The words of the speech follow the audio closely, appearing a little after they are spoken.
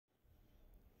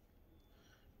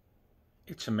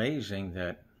It's amazing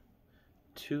that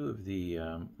two of the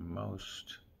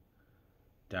most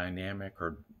dynamic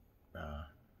or uh,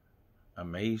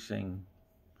 amazing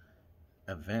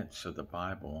events of the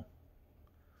Bible,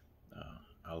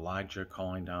 Elijah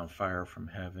calling down fire from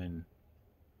heaven,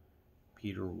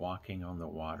 Peter walking on the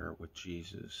water with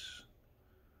Jesus,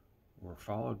 were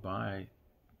followed by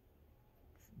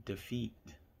defeat.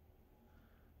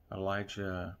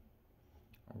 Elijah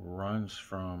runs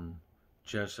from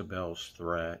Jezebel's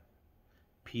threat.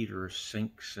 Peter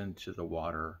sinks into the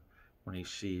water when he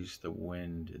sees the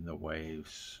wind and the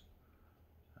waves.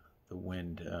 The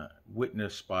wind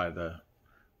witnessed by the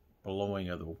blowing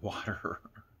of the water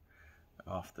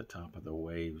off the top of the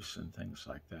waves and things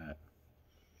like that.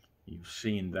 You've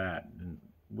seen that, and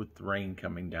with the rain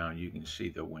coming down, you can see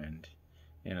the wind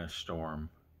in a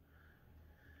storm.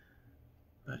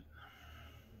 But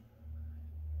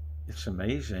it's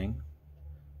amazing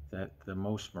that the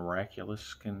most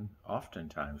miraculous can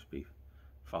oftentimes be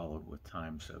followed with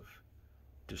times of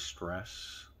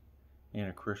distress in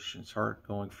a Christian's heart,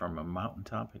 going from a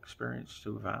mountaintop experience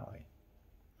to a valley.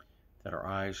 That our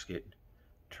eyes get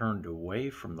turned away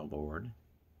from the Lord,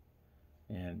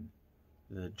 and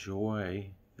the joy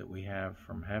that we have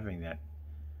from having that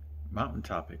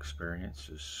mountaintop experience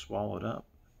is swallowed up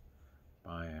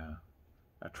by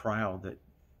a trial that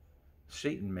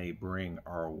Satan may bring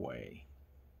our way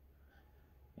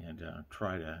and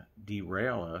try to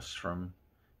derail us from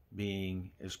being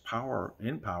as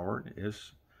empowered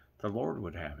as the Lord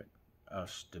would have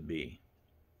us to be.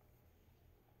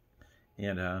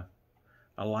 And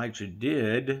Elijah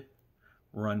did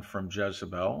run from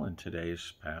Jezebel in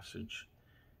today's passage,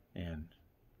 and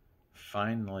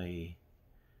finally,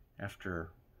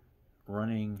 after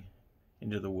running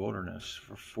into the wilderness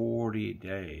for 40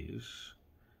 days,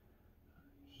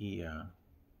 he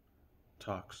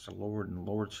talks to the Lord, and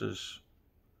the Lord says,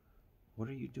 "What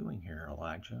are you doing here,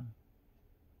 Elijah?"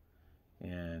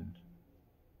 And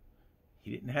he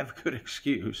didn't have a good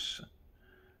excuse,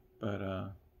 but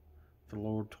the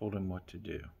Lord told him what to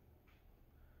do.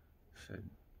 He said,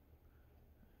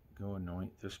 "Go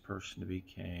anoint this person to be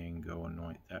king, go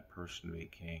anoint that person to be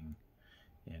king."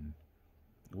 And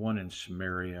one in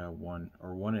Samaria, one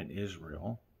in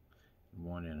Israel,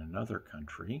 one in another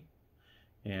country.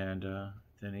 And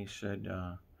then he said,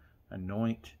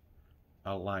 anoint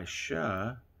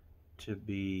Elisha to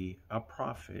be a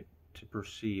prophet to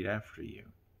proceed after you.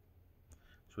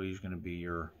 So he's going to be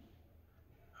your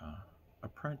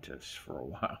apprentice for a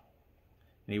while.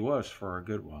 And he was for a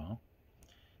good while.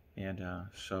 And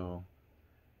so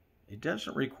it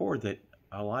doesn't record that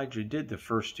Elijah did the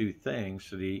first two things,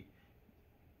 that he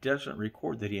doesn't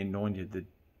record that he anointed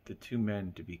the two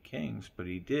men to be kings, but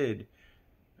he did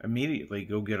immediately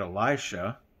go get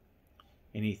Elisha,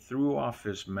 and he threw off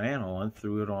his mantle and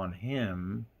threw it on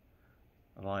him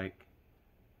like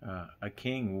a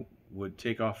king would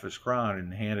take off his crown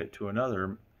and hand it to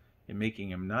another, and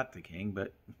making him not the king.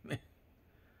 But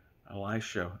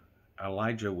Elijah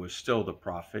was still the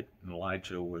prophet, and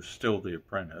Elijah was still the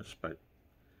apprentice, but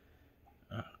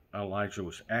Elijah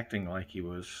was acting like he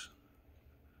was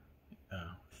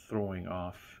throwing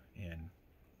off. And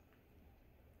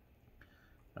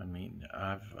I mean,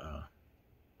 I've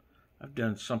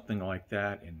done something like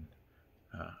that in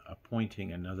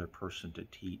appointing another person to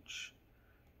teach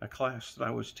a class that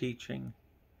I was teaching,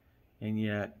 and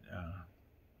yet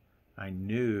I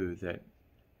knew that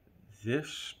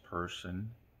this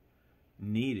person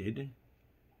needed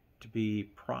to be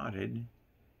prodded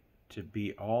to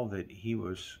be all that he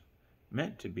was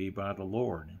meant to be by the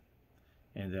Lord,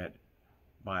 and that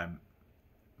by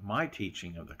my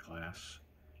teaching of the class,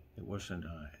 it wasn't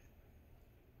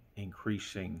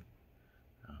increasing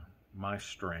my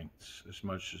strengths as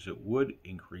much as it would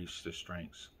increase the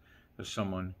strengths of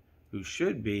someone who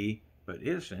should be but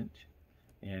isn't,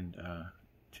 and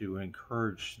to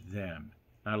encourage them.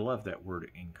 I love that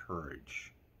word,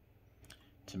 encourage.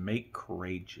 To make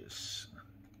courageous.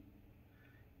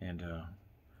 And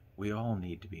we all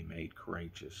need to be made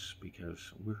courageous,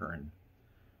 because we're in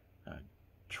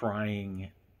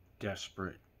trying,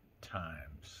 desperate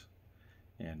times.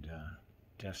 And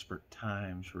desperate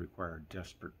times require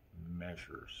desperate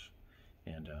measures.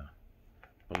 And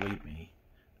believe me,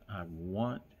 I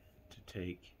want to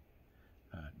take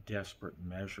desperate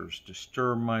measures to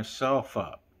stir myself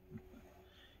up.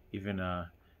 Even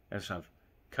as I've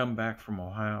come back from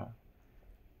Ohio,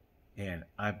 and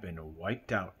I've been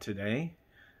wiped out today,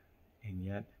 and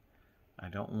yet I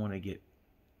don't want to get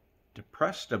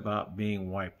depressed about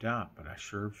being wiped out, but I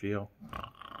sure feel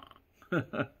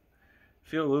a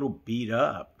little beat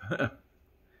up.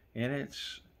 And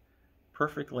it's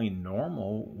perfectly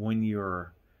normal when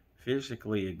you're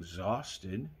physically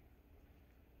exhausted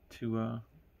to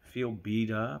feel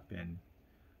beat up and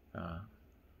uh,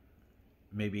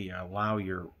 maybe allow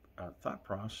your thought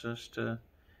process to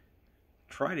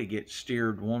try to get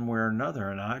steered one way or another,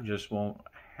 and I just won't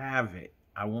have it.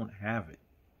 I won't have it.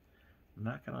 I'm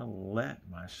not going to let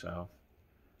myself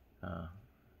uh,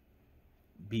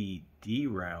 be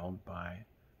derailed by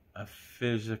a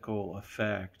physical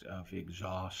effect of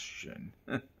exhaustion.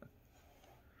 I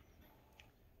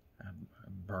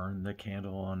burn the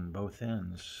candle on both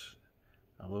ends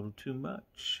a little too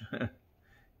much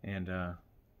and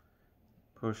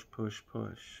push, push,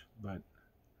 push. But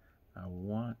I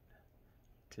want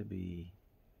to be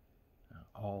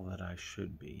all that I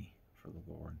should be for the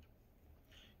Lord.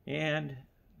 And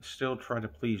still try to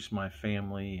please my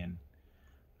family and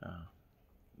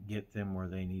get them where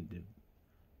they need to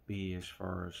be as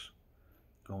far as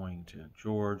going to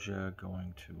Georgia,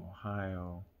 going to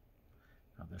Ohio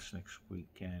this next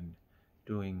weekend,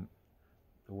 doing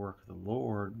the work of the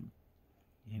Lord,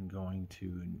 and going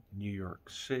to New York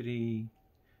City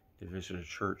to visit a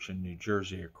church in New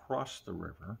Jersey across the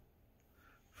river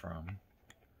from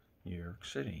New York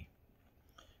City.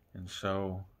 And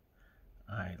so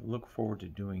I look forward to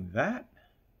doing that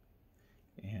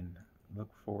and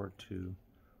look forward to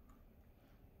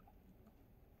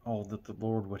all that the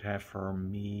Lord would have for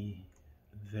me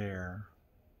there,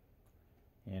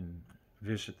 and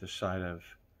visit the site of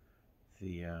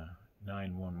the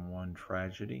 9/11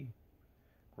 tragedy,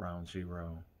 Ground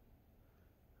Zero,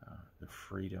 the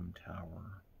Freedom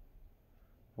Tower,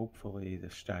 hopefully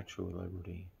the Statue of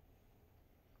Liberty.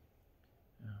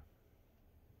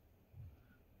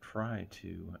 Try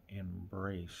to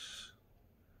embrace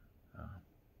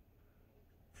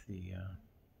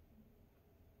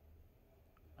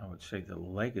I would say the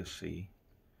legacy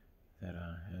that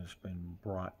has been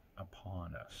brought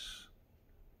upon us,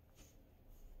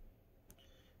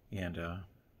 and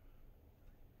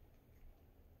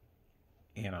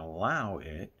allow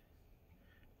it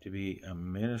to be a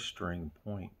ministering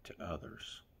point to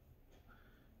others.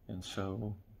 And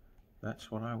so that's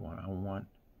what I want. I want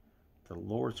the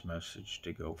Lord's message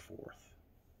to go forth.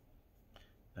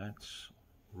 That's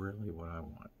really what I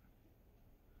want.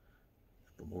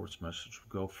 The Lord's message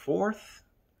will go forth.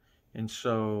 And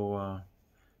so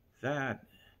that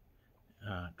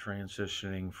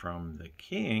transitioning from the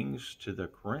Kings to the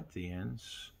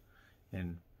Corinthians,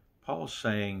 and Paul's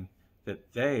saying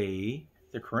that they,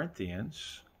 the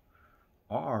Corinthians,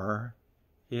 are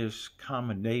his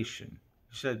commendation.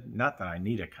 He said, not that I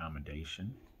need a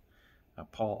commendation.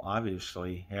 Paul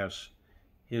obviously has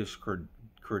his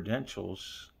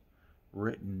credentials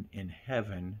written in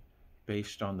heaven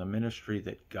based on the ministry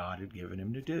that God had given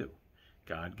him to do.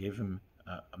 God gave him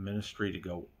a ministry to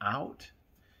go out,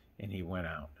 and he went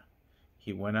out.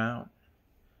 He went out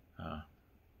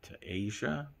to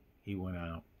Asia. He went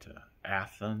out to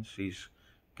Athens. He's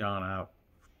gone out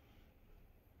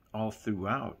all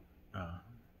throughout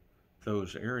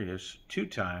those areas 2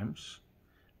 times,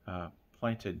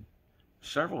 planted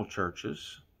several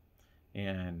churches,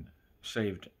 and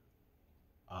saved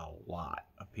a lot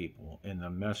of people. And the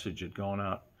message had gone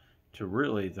out to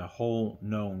really the whole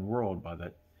known world by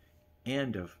the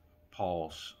end of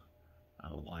Paul's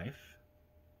life.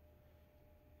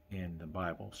 And the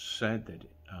Bible said that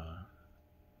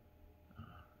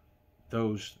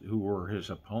those who were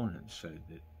his opponents said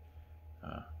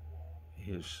that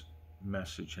his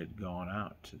message had gone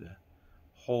out to the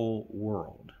whole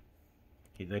world,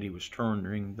 that he was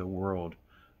turning the world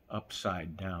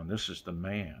upside down. This is the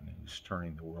man who's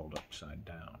turning the world upside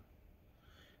down.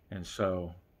 And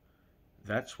so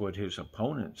that's what his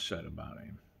opponents said about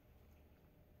him.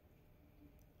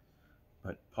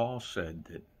 But Paul said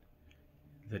that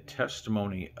the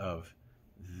testimony of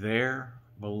their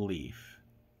belief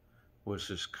was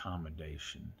his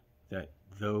commendation, that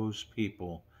those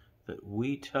people that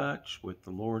we touch with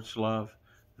the Lord's love,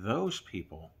 those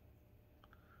people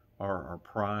are our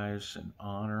prize and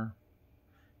honor,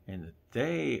 and that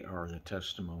they are the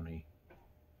testimony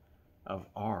of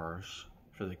ours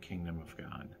for the kingdom of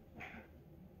God.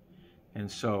 And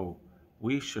so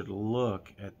we should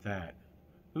look at that.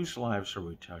 Whose lives are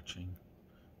we touching?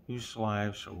 Whose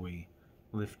lives are we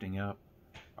lifting up?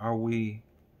 Are we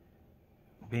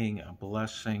being a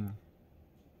blessing?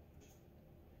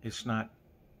 It's not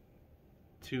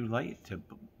too late to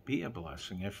be a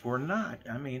blessing. If we're not,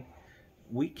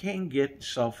 we can get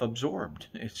self-absorbed.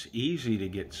 It's easy to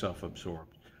get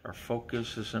self-absorbed. Our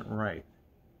focus isn't right.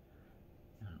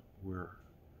 We're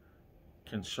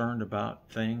concerned about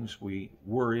things. We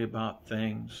worry about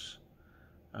things.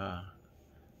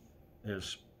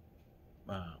 as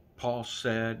Paul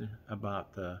said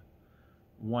about the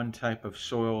one type of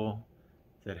soil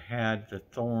that had the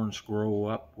thorns grow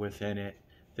up within it,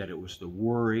 that it was the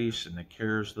worries and the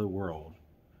cares of the world,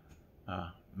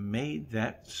 made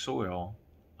that soil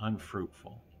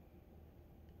unfruitful.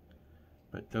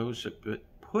 But those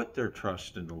that put their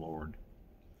trust in the Lord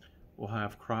will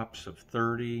have crops of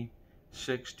 30,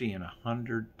 60, and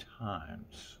 100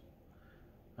 times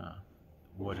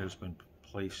what has been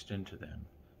placed into them.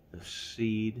 The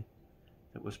seed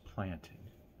that was planted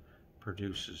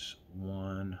produces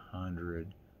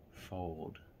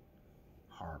 100-fold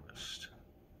harvest.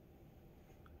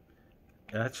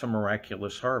 That's a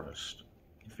miraculous harvest.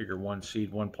 You figure one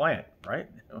seed, one plant, right?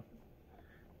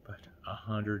 But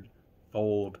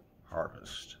 100-fold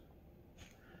harvest.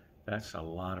 That's a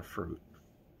lot of fruit.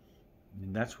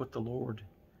 And that's what the Lord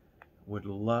would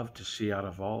love to see out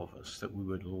of all of us, that we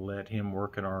would let Him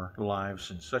work in our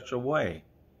lives in such a way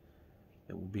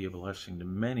that will be a blessing to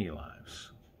many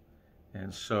lives.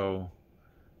 And so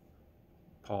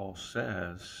Paul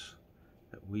says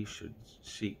that we should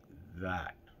seek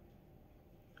that.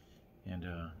 And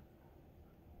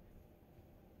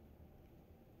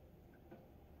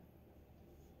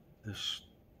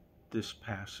this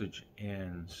passage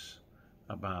ends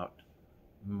about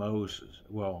Moses.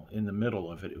 Well, in the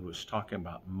middle of it, it was talking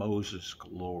about Moses'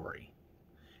 glory.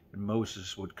 And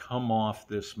Moses would come off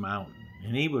this mountain,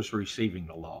 and he was receiving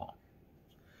the law.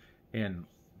 And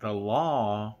the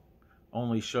law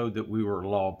only showed that we were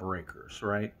lawbreakers,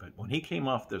 right? But when he came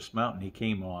off this mountain, he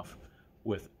came off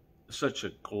with such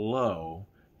a glow,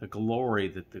 the glory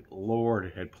that the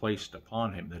Lord had placed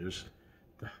upon him. That is,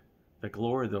 the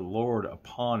glory of the Lord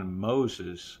upon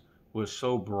Moses was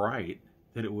so bright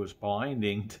that it was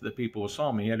blinding to the people who saw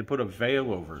him. He had to put a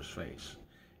veil over his face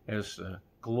as the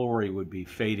glory would be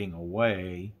fading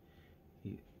away.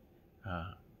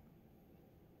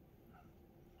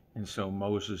 And so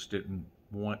Moses didn't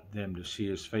want them to see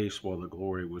his face while the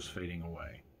glory was fading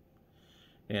away.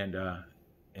 And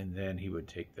then he would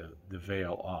take the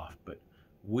veil off. But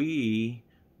we,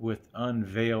 with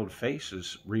unveiled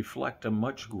faces, reflect a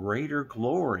much greater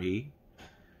glory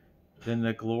than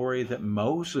the glory that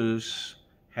Moses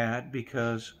had,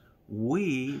 because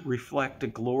we reflect a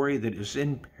glory that is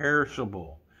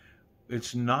imperishable.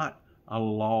 It's not a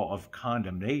law of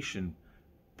condemnation,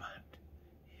 but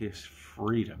His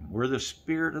freedom. Where the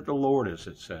Spirit of the Lord is,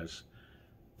 it says,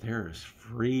 there is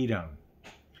freedom.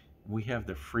 We have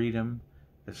the freedom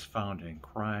that's found in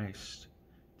Christ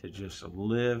to just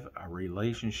live a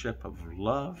relationship of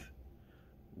love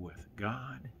with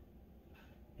God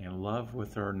and love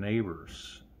with our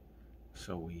neighbors.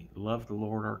 So we love the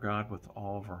Lord our God with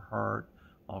all of our heart,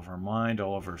 all of our mind,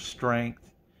 all of our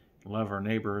strength, love our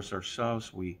neighbors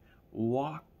ourselves. We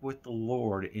walk with the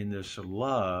Lord in this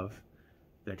love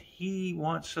that He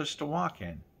wants us to walk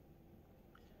in.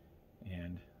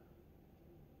 And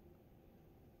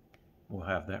we'll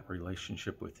have that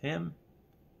relationship with Him,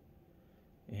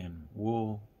 and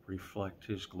we'll reflect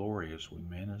His glory as we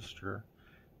minister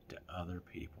to other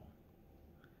people.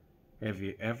 Have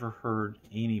you ever heard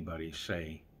anybody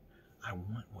say, I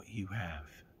want what you have?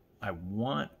 I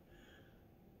want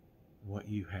what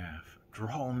you have.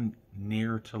 Draw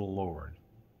near to the Lord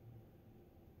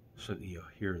so that you'll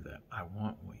hear that. I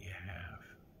want what you have.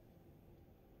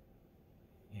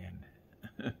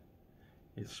 And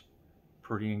it's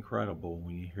pretty incredible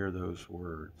when you hear those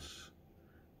words,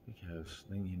 because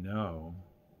then you know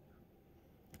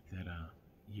that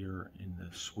you're in the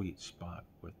sweet spot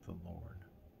with the Lord,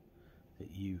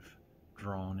 that you've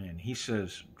drawn in. He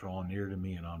says, draw near to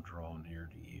me and I'll draw near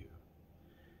to you.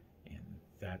 And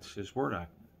that's His word.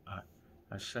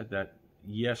 I said that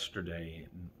yesterday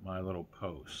in my little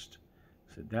post.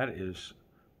 I said that is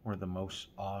one of the most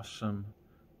awesome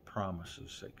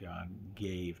promises that God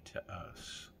gave to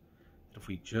us. That if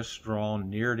we just draw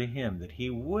near to Him, that He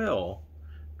will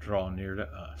draw near to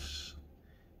us.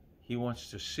 He wants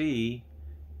to see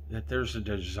that there's a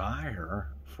desire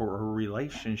for a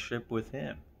relationship with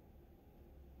Him.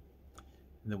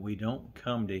 And that we don't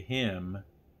come to Him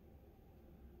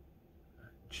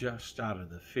just out of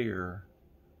the fear,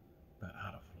 but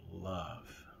out of love.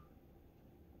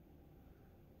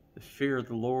 The fear of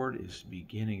the Lord is the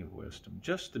beginning of wisdom,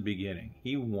 just the beginning.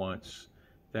 He wants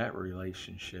that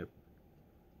relationship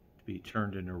to be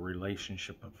turned into a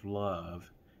relationship of love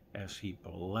as He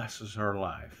blesses our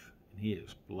life. And He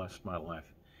has blessed my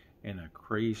life in a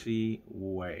crazy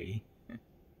way.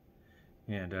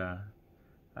 And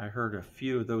I heard a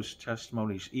few of those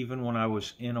testimonies even when I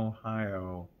was in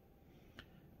Ohio.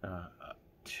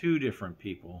 2 different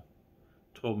people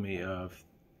told me of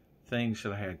things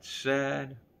that I had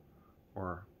said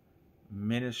or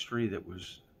ministry that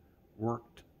was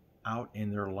worked out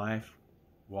in their life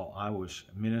while I was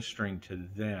ministering to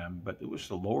them, but it was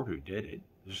the Lord who did it.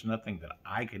 There's nothing that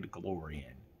I could glory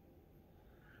in.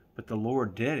 But the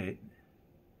Lord did it,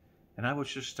 and I was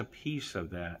just a piece of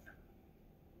that.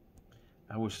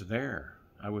 I was there.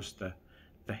 I was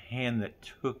the hand that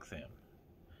took them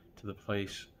to the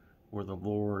place where the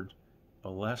Lord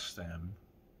blessed them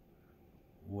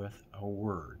with a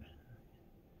word.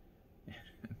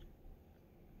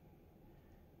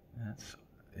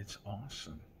 It's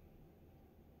awesome.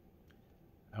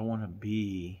 I want to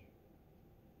be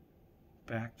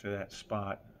back to that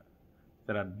spot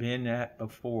that I've been at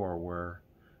before, where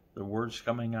the words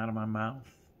coming out of my mouth,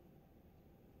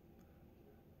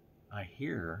 I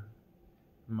hear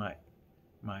my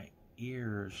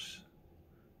ears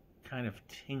kind of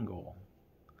tingle,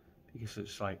 because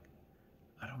it's like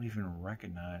I don't even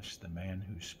recognize the man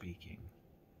who's speaking.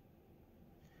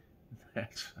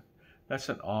 That's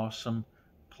an awesome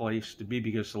place to be,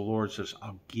 because the Lord says,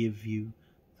 I'll give you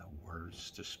the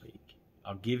words to speak.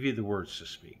 I'll give you the words to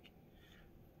speak.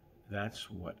 That's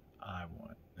what I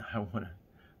want.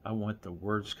 I want the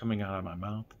words coming out of my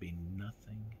mouth to be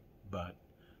nothing but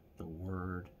the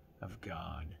word of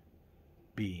God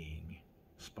being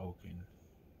spoken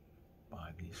by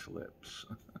these lips.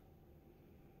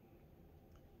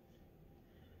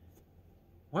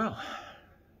 Well,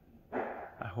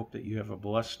 I hope that you have a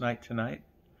blessed night tonight.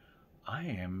 I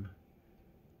am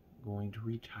going to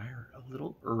retire a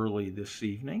little early this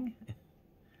evening.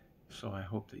 So I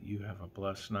hope that you have a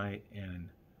blessed night and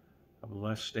a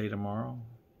blessed day tomorrow.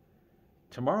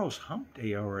 Tomorrow's hump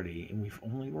day already, and we've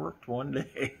only worked one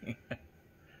day.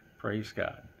 Praise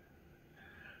God.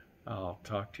 I'll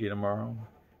talk to you tomorrow,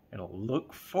 and I'll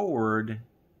look forward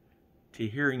to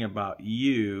hearing about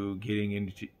you getting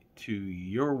into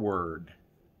your word.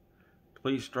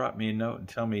 Please drop me a note and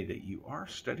tell me that you are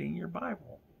studying your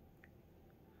Bible,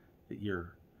 that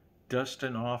you're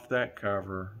dusting off that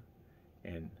cover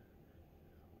and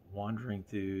wandering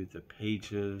through the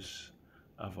pages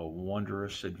of a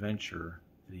wondrous adventure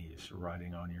that He is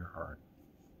writing on your heart.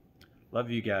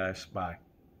 Love you guys. Bye.